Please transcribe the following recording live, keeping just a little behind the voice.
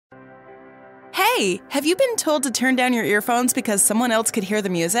Hey, have you been told to turn down your earphones because someone else could hear the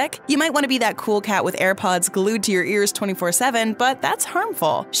music? You might want to be that cool cat with AirPods glued to your ears 24/7, but that's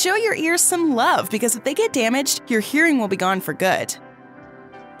harmful. Show your ears some love because if they get damaged, your hearing will be gone for good.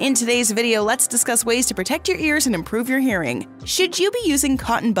 In today's video, let's discuss ways to protect your ears and improve your hearing. Should you be using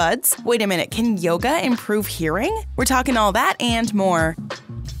cotton buds? Wait a minute, can yoga improve hearing? We're talking all that and more.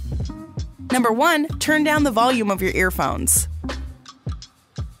 Number 1, turn down the volume of your earphones.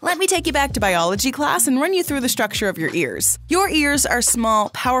 Let me take you back to biology class and run you through the structure of your ears. Your ears are small,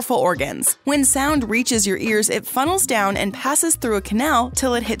 powerful organs. When sound reaches your ears, it funnels down and passes through a canal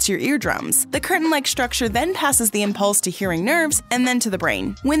till it hits your eardrums. The curtain-like structure then passes the impulse to hearing nerves and then to the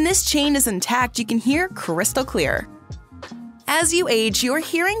brain. When this chain is intact, you can hear crystal clear. As you age, your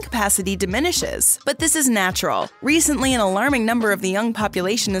hearing capacity diminishes, but this is natural. Recently, an alarming number of the young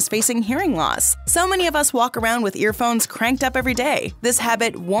population is facing hearing loss. So many of us walk around with earphones cranked up every day. This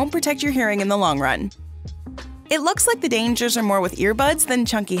habit won't protect your hearing in the long run. It looks like the dangers are more with earbuds than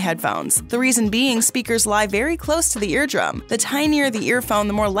chunky headphones. The reason being, speakers lie very close to the eardrum. The tinier the earphone,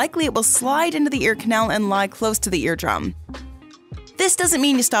 the more likely it will slide into the ear canal and lie close to the eardrum. This doesn't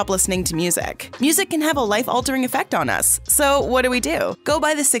mean you stop listening to music. Music can have a life-altering effect on us. So what do? Go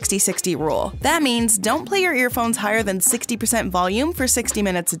by the 60-60 rule. That means don't play your earphones higher than 60% volume for 60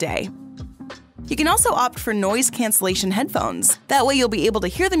 minutes a day. You can also opt for noise cancellation headphones. That way you'll be able to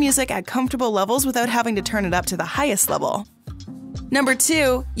hear the music at comfortable levels without having to turn it up to the highest level. Number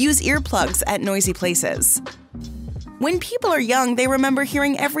 2, use earplugs at noisy places. When people are young, they remember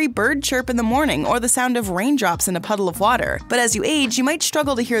hearing every bird chirp in the morning or the sound of raindrops in a puddle of water. But as you age, you might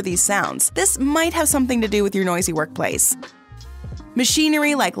struggle to hear these sounds. This might have something to do with your noisy workplace.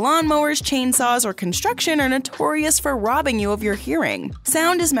 Machinery like lawnmowers, chainsaws, or construction are notorious for robbing you of your hearing.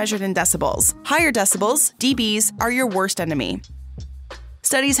 Sound is measured in decibels. Higher decibels, dBs, are your worst enemy.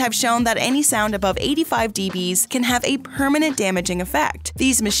 Studies have shown that any sound above 85 dBs can have a permanent damaging effect.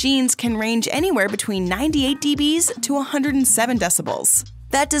 These machines can range anywhere between 98 dBs to 107 decibels.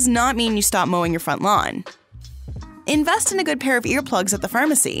 That does not mean you stop mowing your front lawn. Invest in a good pair of earplugs at the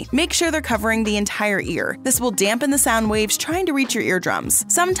pharmacy. Make sure they're covering the entire ear. This will dampen the sound waves trying to reach your eardrums.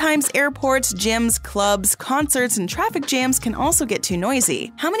 Sometimes airports, gyms, clubs, concerts, and traffic jams can also get too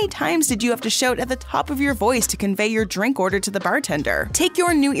noisy. How many times did you have to shout at the top of your voice to convey your drink order to the bartender? Take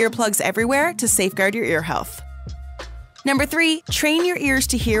your new earplugs everywhere to safeguard your ear health. Number 3, train your ears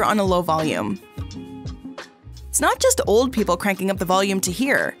to hear on a low volume. It's not just old people cranking up the volume to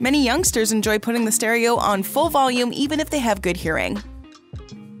hear. Many youngsters enjoy putting the stereo on full volume even if they have good hearing.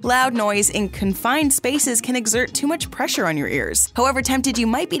 Loud noise in confined spaces can exert too much pressure on your ears. However tempted you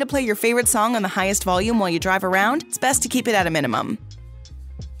might be to play your favorite song on the highest volume while you drive around, it's best to keep it at a minimum.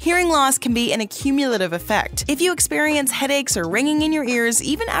 Hearing loss can be an accumulative effect. If you experience headaches or ringing in your ears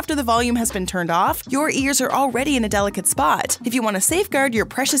even after the volume has been turned off, your ears are already in a delicate spot. If you want to safeguard your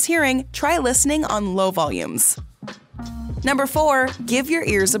precious hearing, try listening on low volumes. Number 4, give your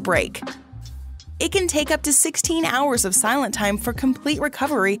ears a break. It can take up to 16 hours of silent time for complete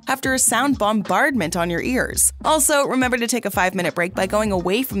recovery after a sound bombardment on your ears. Also, remember to take a 5-minute break by going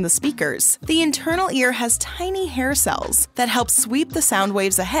away from the speakers. The internal ear has tiny hair cells that help sweep the sound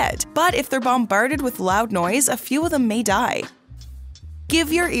waves ahead, but if they're bombarded with loud noise, a few of them may die.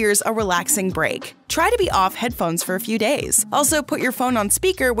 Give your ears a relaxing break. Try to be off headphones for a few days. Also, put your phone on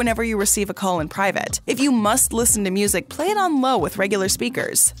speaker whenever you receive a call in private. If you must listen to music, play it on low with regular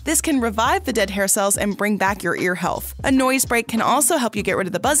speakers. This can revive the dead hair cells and bring back your ear health. A noise break can also help you get rid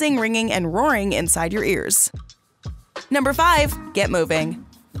of the buzzing, ringing, and roaring inside your ears. Number 5, get moving.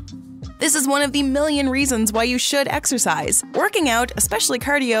 This is one of the million reasons why you should exercise. Working out, especially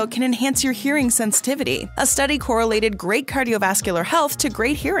cardio, can enhance your hearing sensitivity. A study correlated great cardiovascular health to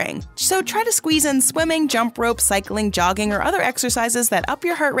great hearing. So try to squeeze in swimming, jump rope, cycling, jogging, or other exercises that up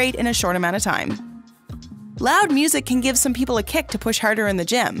your heart rate in a short amount of time. Loud music can give some people a kick to push harder in the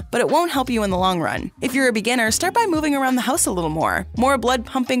gym, but it won't help you in the long run. If you're a beginner, start by moving around the house a little more. More blood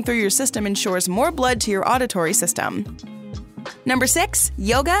pumping through your system ensures more blood to your auditory system. Number 6,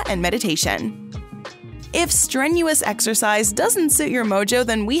 yoga and meditation. If strenuous exercise doesn't suit your mojo,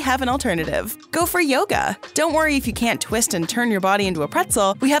 then we have an alternative. Go for yoga. Don't worry if you can't twist and turn your body into a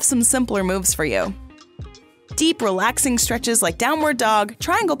pretzel, we have some simpler moves for you. Deep, relaxing stretches like downward dog,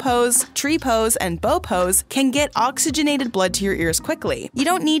 triangle pose, tree pose, and bow pose can get oxygenated blood to your ears quickly. You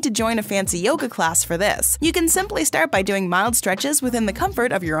don't need to join a fancy yoga class for this. You can simply start by doing mild stretches within the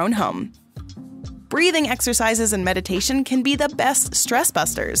comfort of your own home. Breathing exercises and meditation can be the best stress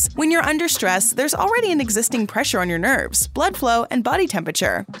busters. When you're under stress, there's already an existing pressure on your nerves, blood flow, and body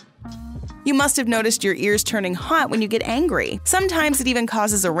temperature. You must have noticed your ears turning hot when you get angry. Sometimes it even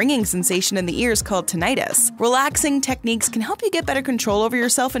causes a ringing sensation in the ears called tinnitus. Relaxing techniques can help you get better control over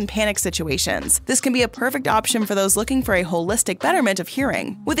yourself in panic situations. This can be a perfect option for those looking for a holistic betterment of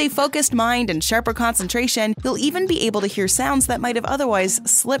hearing. With a focused mind and sharper concentration, you'll even be able to hear sounds that might have otherwise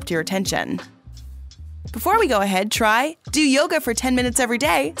slipped your attention. Before we go ahead, do yoga for 10 minutes every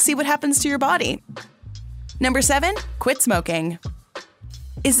day, see what happens to your body. Number 7. Quit smoking.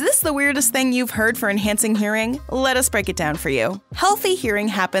 Is this the weirdest thing you've heard for enhancing hearing? Let us break it down for you. Healthy hearing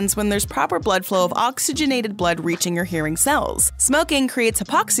happens when there's proper blood flow of oxygenated blood reaching your hearing cells. Smoking creates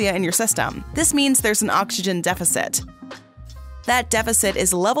hypoxia in your system. This means there's an oxygen deficit. That deficit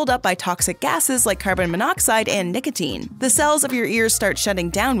is leveled up by toxic gases like carbon monoxide and nicotine. The cells of your ears start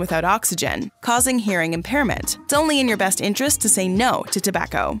shutting down without oxygen, causing hearing impairment. It's only in your best interest to say no to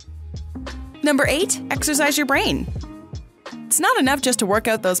tobacco. Number 8. Exercise your brain. It's not enough just to work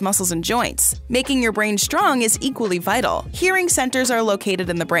out those muscles and joints. Making your brain strong is equally vital. Hearing centers are located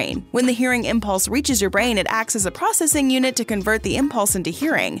in the brain. When the hearing impulse reaches your brain, it acts as a processing unit to convert the impulse into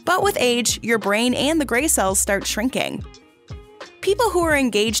hearing. But with age, your brain and the gray cells start shrinking. People who are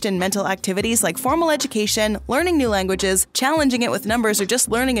engaged in mental activities like formal education, learning new languages, challenging it with numbers, or just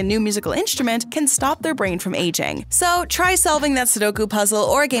learning a new musical instrument can stop their brain from aging. So try solving that Sudoku puzzle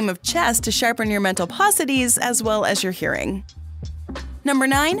or a game of chess to sharpen your mental paucities as well as your hearing. Number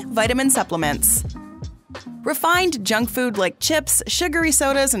 9. Vitamin supplements. Refined junk food like chips, sugary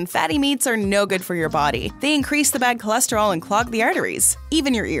sodas, and fatty meats are no good for your body. They increase the bad cholesterol and clog the arteries,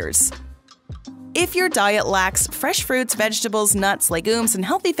 even your ears. If your diet lacks fresh fruits, vegetables, nuts, legumes, and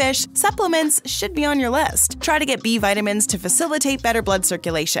healthy fish, supplements should be on your list. Try to get B vitamins to facilitate better blood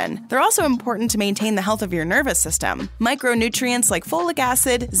circulation. They're also important to maintain the health of your nervous system. Micronutrients like folic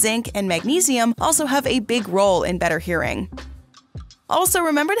acid, zinc, and magnesium also have a big role in better hearing. Also,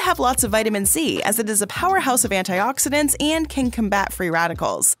 remember to have lots of vitamin C, as it is a powerhouse of antioxidants and can combat free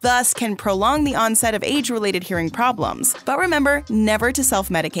radicals, thus can prolong the onset of age-related hearing problems. But remember, never to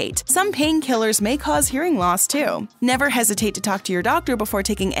self-medicate. Some painkillers may cause hearing loss too. Never hesitate to talk to your doctor before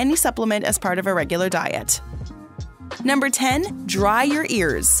taking any supplement as part of a regular diet. Number 10. Dry your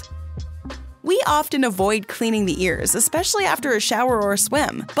ears. We often avoid cleaning the ears, especially after a shower or a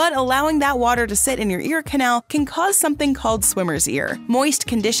swim, but allowing that water to sit in your ear canal can cause something called swimmer's ear. Moist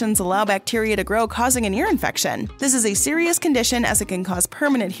conditions allow bacteria to grow, causing an ear infection. This is a serious condition as it can cause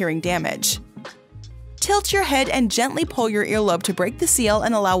permanent hearing damage. Tilt your head and gently pull your earlobe to break the seal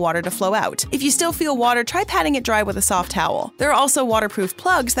and allow water to flow out. If you still feel water, try patting it dry with a soft towel. There are also waterproof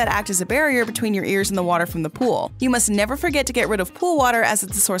plugs that act as a barrier between your ears and the water from the pool. You must never forget to get rid of pool water as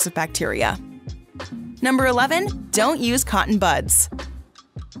it's a source of bacteria. Number 11. Don't use cotton buds.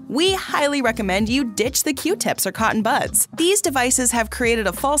 We highly recommend you ditch the Q-tips or cotton buds. These devices have created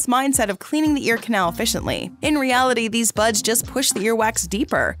a false mindset of cleaning the ear canal efficiently. In reality, these buds just push the earwax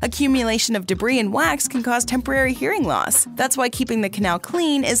deeper. Accumulation of debris and wax can cause temporary hearing loss. That's why keeping the canal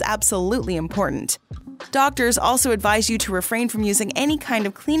clean is absolutely important. Doctors also advise you to refrain from using any kind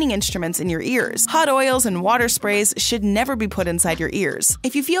of cleaning instruments in your ears. Hot oils and water sprays should never be put inside your ears.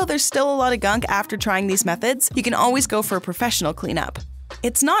 If you feel there's still a lot of gunk after trying these methods, you can always go for a professional cleanup.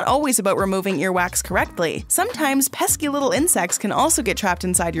 It's not always about removing earwax correctly. Sometimes pesky little insects can also get trapped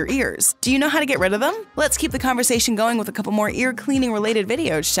inside your ears. Do you know how to get rid of them? Let's keep the conversation going with a couple more ear cleaning related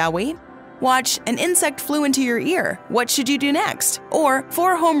videos, shall we? Watch An Insect Flew Into Your Ear. What should you do next? Or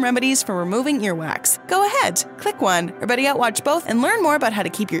 4 Home Remedies for Removing Earwax. Go ahead, click one, or better yet, watch both and learn more about how to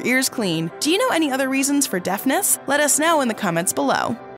keep your ears clean. Do you know any other reasons for deafness? Let us know in the comments below.